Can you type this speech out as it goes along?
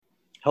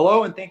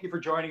Hello, and thank you for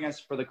joining us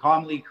for the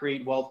Commonly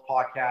Create Wealth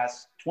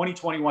Podcast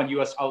 2021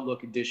 U.S.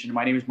 Outlook Edition.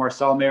 My name is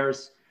Marcel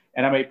Mares,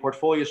 and I'm a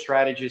portfolio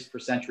strategist for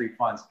Century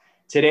Funds.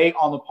 Today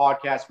on the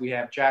podcast, we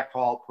have Jack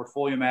Hall,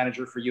 portfolio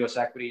manager for U.S.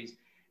 equities,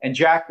 and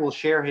Jack will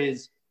share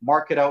his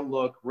market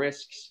outlook,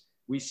 risks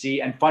we see,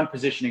 and fund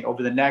positioning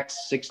over the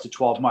next 6 to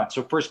 12 months.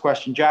 So first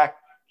question, Jack,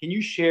 can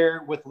you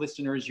share with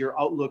listeners your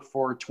outlook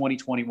for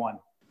 2021?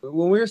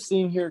 When we're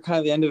seeing here kind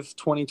of the end of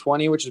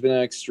 2020, which has been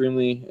an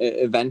extremely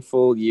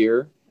eventful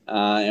year,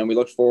 and we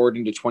look forward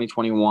into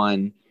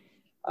 2021,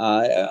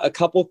 a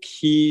couple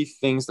key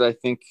things that I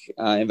think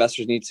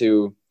investors need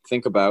to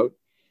think about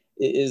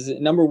is,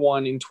 number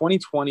one, in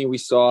 2020, we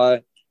saw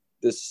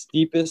the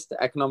steepest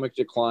economic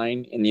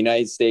decline in the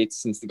United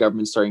States since the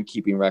government started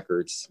keeping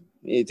records.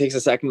 It takes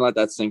a second to let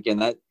that sink in.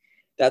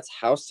 That's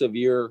how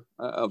severe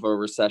of a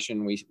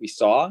recession we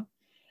saw.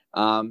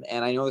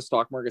 And I know the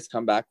stock market's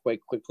come back quite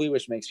quickly,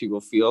 which makes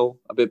people feel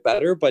a bit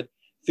better, but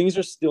things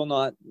are still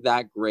not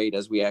that great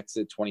as we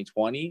exit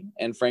 2020.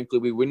 And frankly,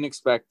 we wouldn't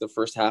expect the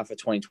first half of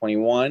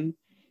 2021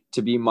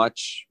 to be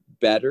much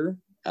better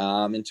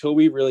until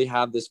we really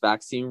have this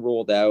vaccine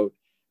rolled out,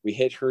 we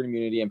hit herd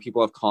immunity, and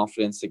people have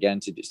confidence again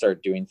to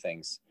start doing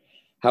things.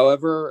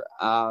 However,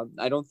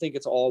 I don't think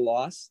it's all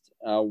lost.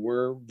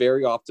 We're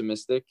very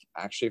optimistic,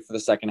 actually, for the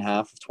second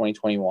half of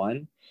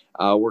 2021.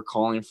 We're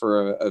calling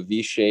for a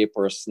V-shape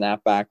or a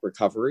snapback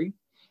recovery.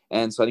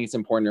 And so I think it's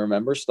important to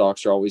remember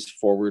stocks are always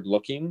forward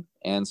looking.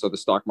 And so the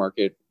stock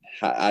market,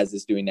 as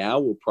it's doing now,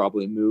 will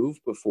probably move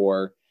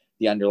before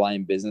the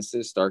underlying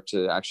businesses start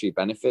to actually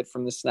benefit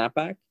from the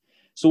snapback.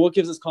 So what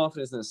gives us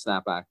confidence in the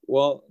snapback?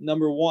 Well,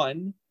 number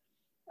one,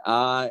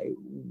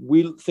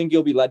 we think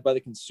it'll be led by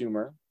the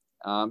consumer.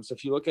 So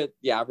if you look at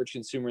the average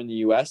consumer in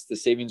the US, the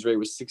savings rate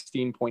was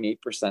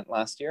 16.8%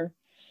 last year.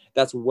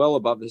 That's well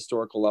above the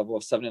historical level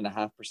of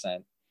 7.5%.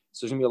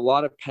 So there's gonna be a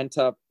lot of pent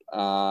up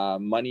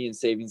money in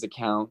savings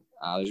account.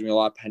 There's gonna be a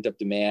lot of pent up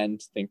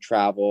demand, think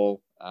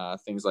travel,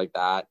 things like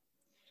that.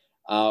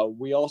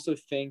 We also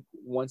think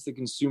once the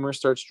consumer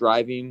starts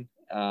driving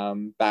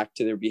back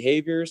to their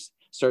behaviors,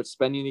 start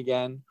spending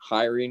again,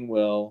 hiring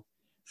will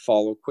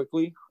follow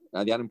quickly.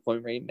 The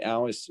unemployment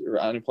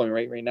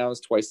rate right now is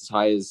twice as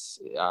high as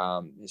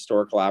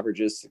historical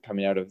averages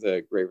coming out of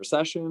the Great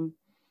Recession.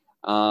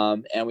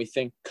 And we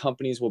think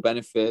companies will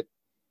benefit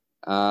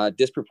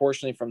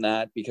disproportionately from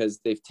that because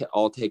they've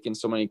all taken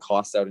so many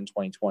costs out in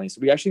 2020. So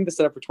we actually think the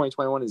setup for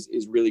 2021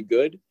 is really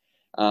good,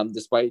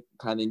 despite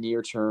kind of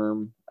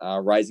near-term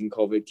rising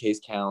COVID case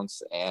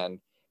counts, and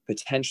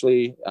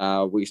potentially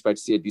we expect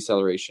to see a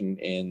deceleration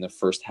in the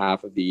first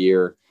half of the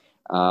year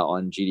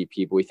on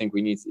GDP, but we think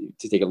we need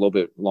to take a little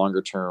bit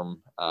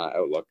longer-term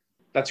outlook.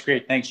 That's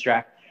great. Thanks,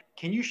 Jack.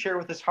 Can you share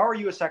with us how are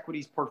U.S.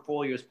 equities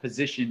portfolios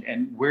positioned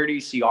and where do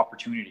you see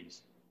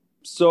opportunities?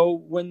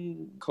 So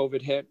when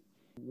COVID hit,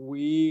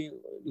 we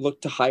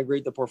looked to high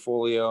grade the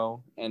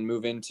portfolio and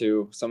move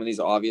into some of these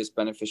obvious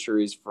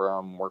beneficiaries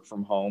from work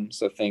from home.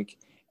 So think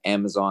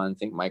Amazon,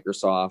 think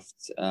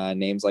Microsoft,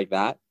 names like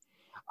that.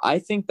 I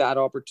think that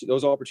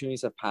those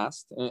opportunities have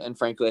passed. And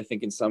frankly, I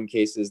think in some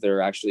cases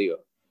they're actually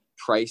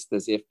priced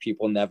as if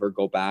people never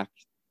go back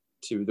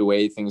to the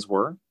way things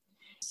were.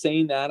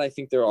 Saying that, I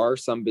think there are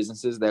some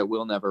businesses that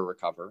will never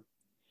recover.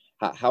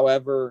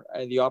 However,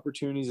 the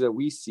opportunities that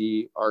we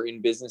see are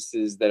in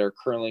businesses that are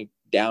currently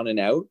down and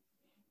out,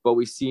 but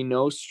we see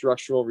no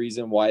structural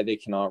reason why they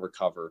cannot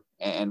recover.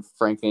 And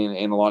frankly,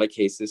 in a lot of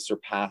cases,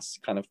 surpass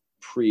kind of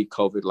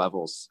pre-COVID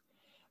levels.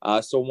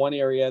 So one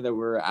area that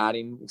we're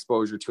adding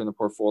exposure to in the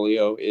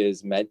portfolio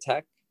is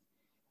MedTech.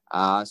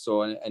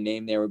 So a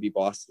name there would be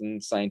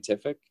Boston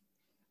Scientific.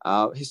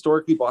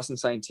 Historically, Boston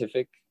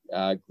Scientific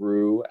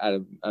grew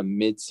at a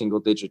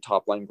mid-single digit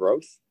top line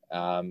growth.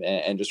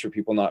 And just for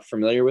people not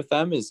familiar with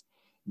them, is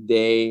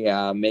they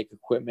make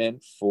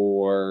equipment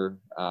for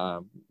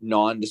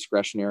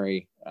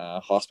non-discretionary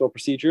hospital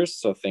procedures.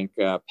 So think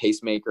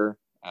pacemaker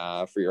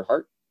for your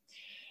heart.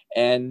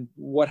 And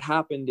what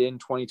happened in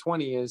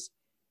 2020 is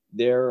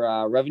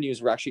their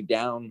revenues were actually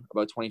down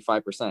about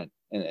 25%.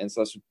 And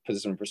so let's put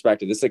this in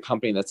perspective. This is a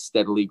company that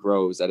steadily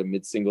grows at a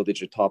mid-single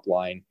digit top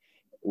line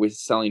with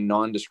selling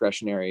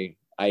non-discretionary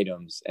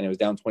items, and it was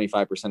down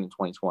 25% in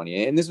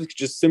 2020. And this was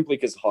just simply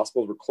because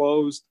hospitals were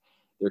closed,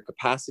 they're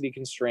capacity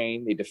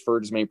constrained, they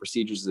deferred as many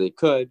procedures as they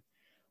could.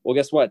 Well,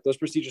 guess what? Those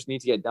procedures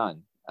need to get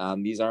done.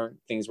 These aren't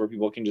things where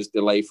people can just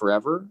delay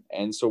forever.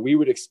 And so we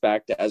would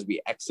expect as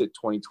we exit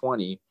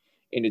 2020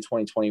 into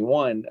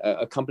 2021,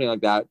 a company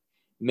like that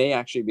may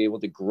actually be able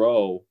to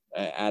grow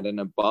at an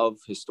above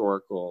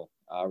historical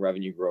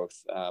revenue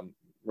growth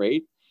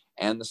rate.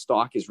 And the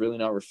stock is really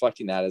not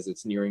reflecting that as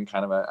it's nearing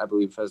kind of, I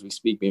believe, as we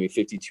speak, maybe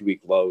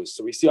 52-week lows.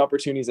 So we see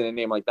opportunities in a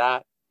name like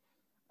that.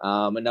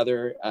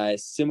 Another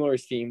similar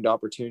themed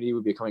opportunity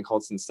would be a company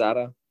called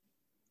Sensata.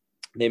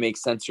 They make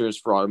sensors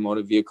for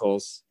automotive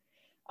vehicles.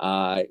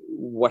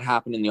 What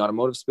happened in the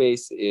automotive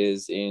space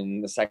is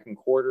in the second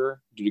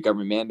quarter, due to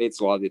government mandates,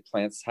 a lot of the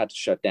plants had to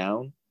shut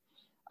down.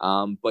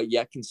 But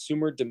yet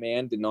consumer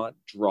demand did not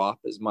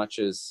drop as much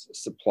as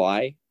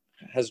supply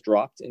has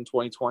dropped in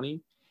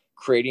 2020,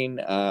 creating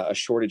a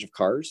shortage of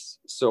cars.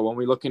 So when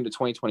we look into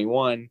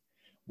 2021,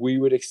 we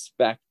would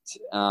expect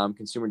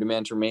consumer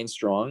demand to remain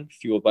strong,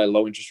 fueled by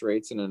low interest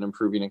rates and an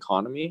improving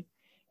economy.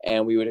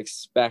 And we would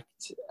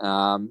expect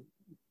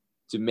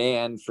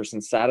demand for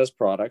Sensata's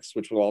products,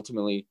 which will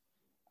ultimately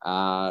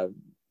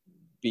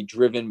be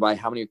driven by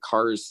how many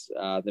cars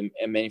the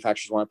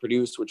manufacturers want to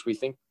produce, which we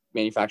think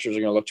manufacturers are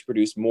going to look to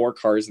produce more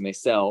cars than they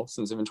sell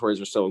since inventories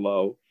are so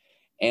low.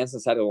 And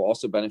Sensata will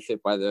also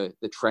benefit by the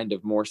trend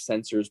of more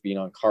sensors being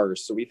on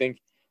cars. So we think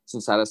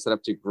Sensata is set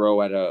up to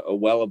grow at a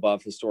well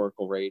above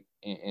historical rate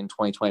in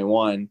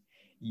 2021,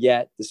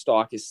 yet the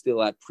stock is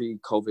still at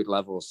pre-COVID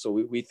levels. So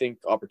we think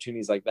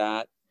opportunities like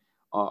that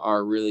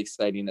are really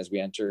exciting as we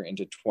enter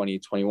into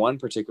 2021,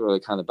 particularly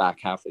kind of the back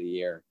half of the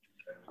year.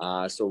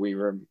 So we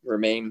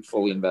remain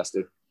fully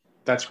invested.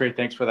 That's great.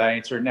 Thanks for that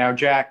answer. Now,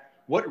 Jack,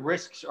 what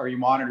risks are you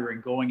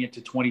monitoring going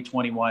into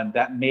 2021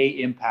 that may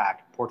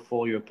impact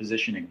portfolio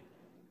positioning?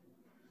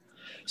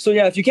 So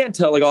yeah, if you can't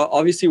tell, like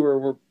obviously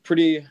we're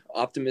pretty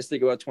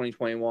optimistic about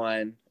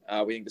 2021.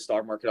 We think the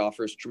stock market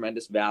offers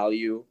tremendous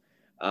value,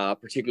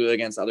 particularly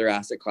against other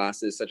asset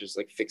classes such as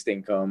like fixed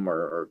income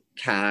or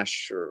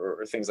cash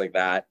or things like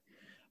that.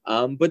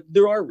 But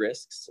there are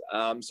risks.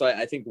 So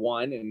I think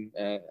one, and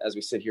as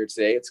we sit here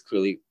today, it's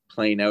clearly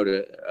playing out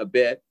a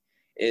bit,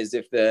 is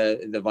if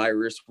the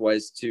virus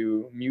was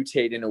to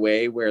mutate in a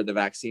way where the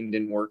vaccine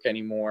didn't work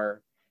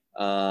anymore,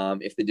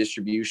 if the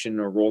distribution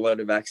or rollout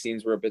of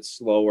vaccines were a bit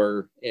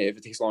slower, if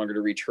it takes longer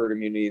to reach herd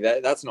immunity,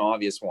 that's an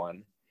obvious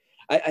one.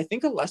 I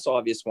think a less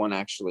obvious one,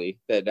 actually,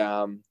 that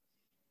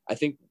I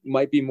think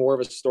might be more of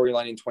a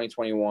storyline in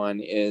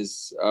 2021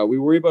 is we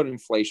worry about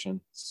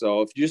inflation.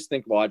 So if you just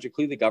think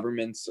logically, the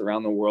governments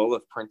around the world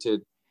have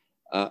printed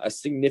a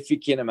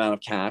significant amount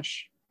of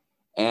cash.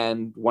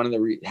 And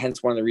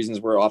hence one of the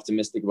reasons we're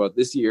optimistic about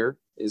this year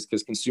is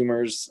because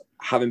consumers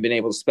haven't been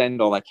able to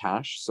spend all that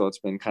cash. So it's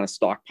been kind of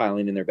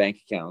stockpiling in their bank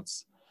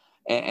accounts.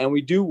 And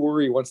we do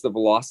worry once the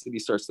velocity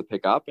starts to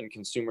pick up and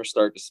consumers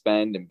start to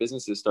spend and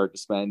businesses start to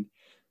spend,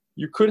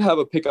 you could have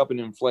a pickup in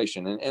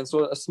inflation. And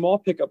so a small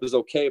pickup is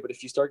okay. But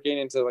if you start getting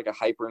into like a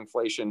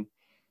hyperinflation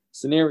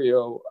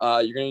scenario,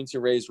 you're going to need to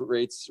raise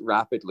rates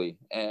rapidly.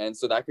 And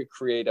so that could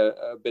create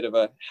a bit of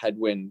a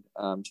headwind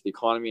to the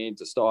economy and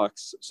to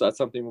stocks. So that's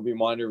something we'll be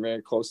monitoring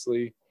very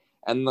closely.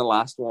 And the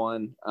last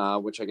one,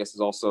 which I guess is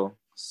also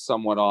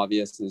somewhat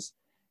obvious, is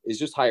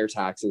just higher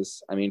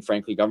taxes. I mean,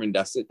 frankly, government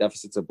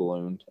deficits have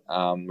ballooned.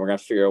 We're going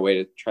to figure a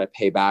way to try to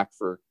pay back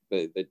for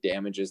the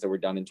damages that were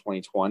done in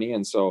 2020.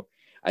 And so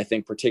I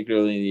think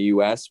particularly in the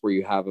US, where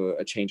you have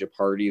a change of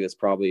party that's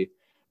probably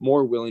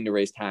more willing to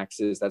raise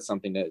taxes, that's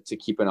something to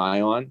keep an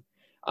eye on.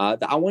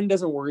 That one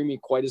doesn't worry me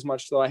quite as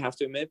much, though, I have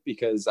to admit,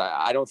 because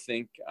I don't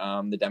think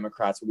the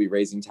Democrats will be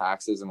raising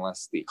taxes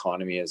unless the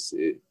economy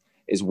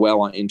is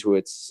well into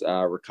its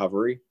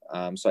recovery.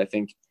 So I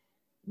think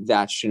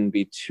that shouldn't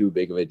be too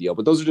big of a deal.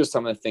 But those are just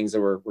some of the things that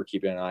we're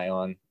keeping an eye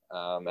on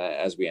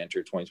as we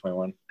enter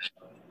 2021.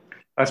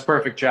 That's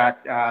perfect,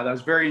 Jack. That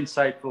was very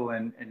insightful,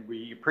 and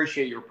we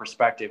appreciate your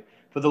perspective.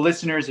 For the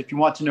listeners, if you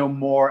want to know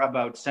more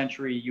about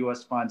Century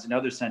US funds and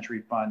other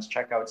Century funds,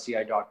 check out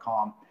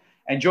CI.com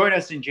and join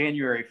us in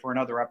January for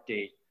another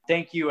update.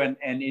 Thank you, and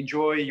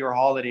enjoy your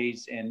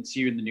holidays, and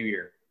see you in the new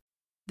year.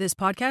 This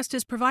podcast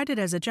is provided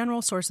as a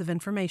general source of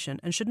information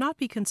and should not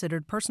be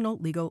considered personal,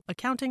 legal,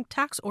 accounting,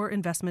 tax, or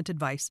investment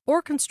advice,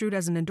 or construed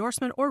as an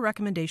endorsement or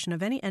recommendation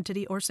of any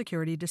entity or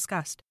security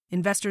discussed.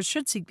 Investors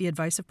should seek the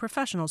advice of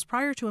professionals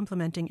prior to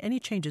implementing any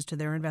changes to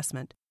their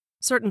investment.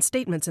 Certain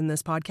statements in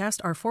this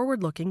podcast are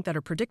forward-looking that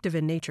are predictive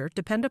in nature,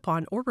 depend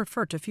upon, or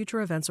refer to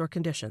future events or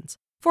conditions.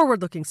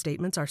 Forward-looking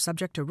statements are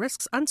subject to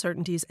risks,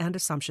 uncertainties, and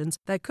assumptions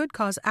that could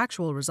cause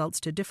actual results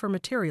to differ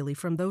materially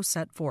from those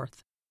set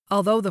forth.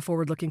 Although the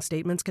forward-looking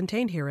statements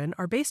contained herein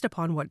are based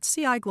upon what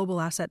CI Global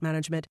Asset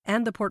Management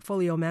and the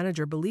portfolio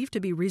manager believe to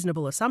be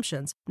reasonable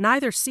assumptions,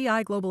 neither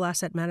CI Global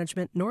Asset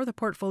Management nor the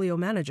portfolio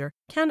manager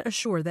can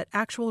assure that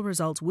actual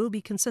results will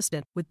be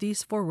consistent with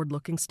these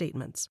forward-looking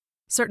statements.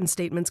 Certain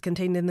statements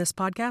contained in this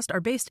podcast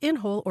are based in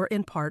whole or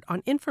in part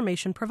on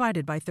information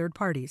provided by third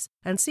parties,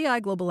 and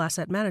CI Global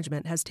Asset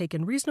Management has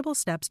taken reasonable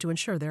steps to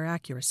ensure their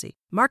accuracy.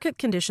 Market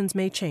conditions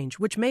may change,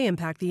 which may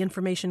impact the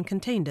information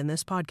contained in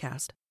this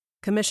podcast.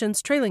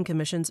 Commissions, trailing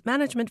commissions,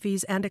 management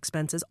fees, and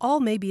expenses all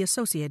may be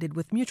associated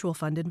with mutual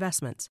fund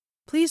investments.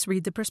 Please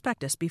read the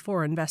prospectus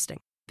before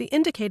investing. The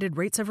indicated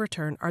rates of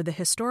return are the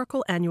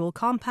historical annual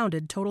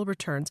compounded total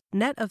returns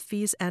net of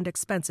fees and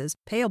expenses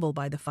payable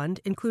by the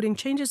fund, including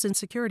changes in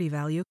security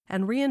value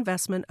and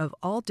reinvestment of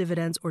all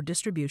dividends or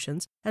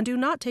distributions, and do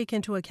not take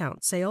into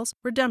account sales,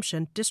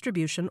 redemption,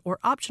 distribution, or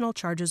optional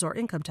charges or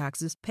income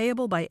taxes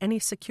payable by any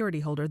security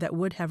holder that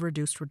would have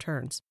reduced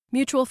returns.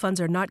 Mutual funds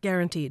are not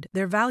guaranteed,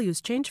 their values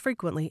change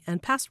frequently,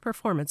 and past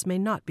performance may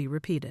not be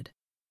repeated.